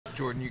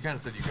Jordan, you kind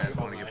of said you guys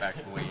want to get back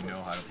to the way you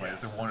know how to play. Is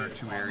there one or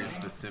two areas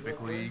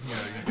specifically, you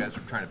guys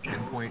are trying to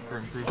pinpoint for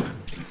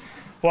improvement?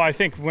 Well, I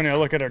think when I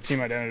look at our team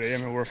identity, I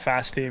mean, we're a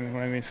fast team. And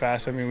when I mean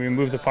fast, I mean we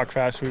move the puck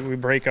fast, we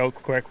break out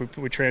quick,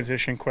 we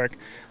transition quick.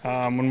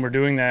 When we're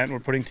doing that,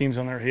 we're putting teams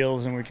on their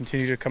heels, and we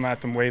continue to come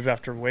at them wave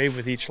after wave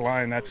with each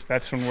line.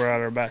 That's when we're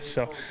at our best.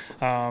 So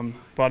a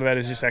lot of that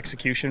is just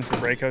execution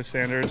from breakout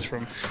standards,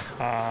 from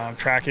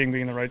tracking,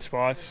 being in the right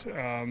spots.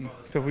 So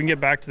if we can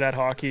get back to that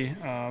hockey,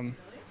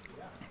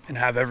 and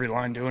have every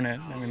line doing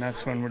it, I mean,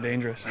 that's when we're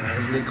dangerous.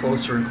 As we get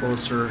closer and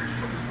closer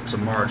to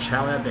March,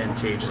 how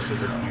advantageous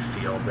is it, you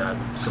feel, that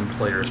some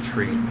players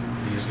treat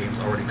these games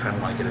already kind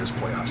of like it is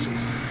playoff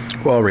season?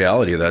 Well, in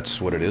reality, that's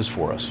what it is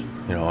for us,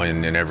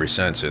 in every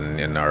sense,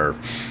 in our,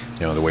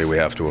 the way we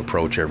have to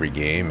approach every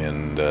game,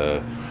 and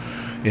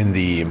in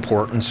the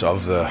importance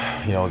of the,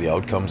 the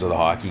outcomes of the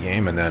hockey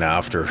game, and then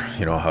after,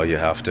 how you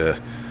have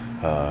to,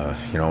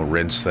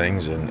 rinse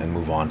things and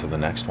move on to the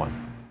next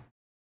one.